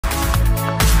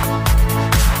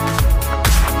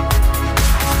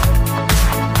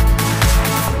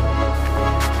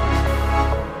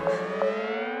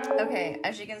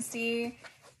see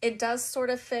it does sort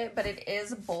of fit, but it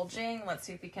is bulging. Let's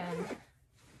see if we can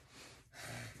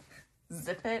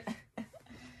zip it.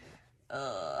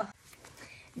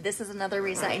 This is another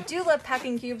reason I do love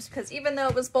packing cubes, because even though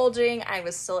it was bulging, I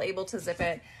was still able to zip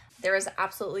it. There is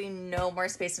absolutely no more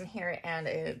space in here, and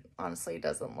it honestly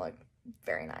doesn't look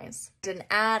very nice. Didn't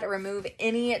add or remove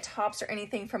any tops or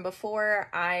anything from before.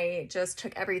 I just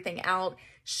took everything out,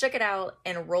 shook it out,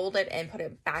 and rolled it and put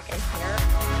it back in here.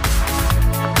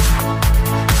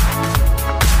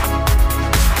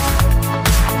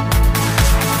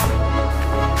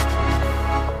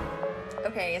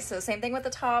 Okay, so same thing with the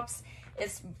tops.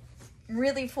 It's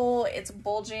really full, it's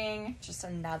bulging. Just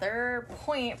another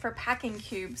point for packing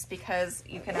cubes because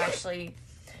you can actually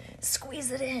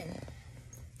squeeze it in.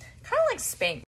 Kind of like Spanx.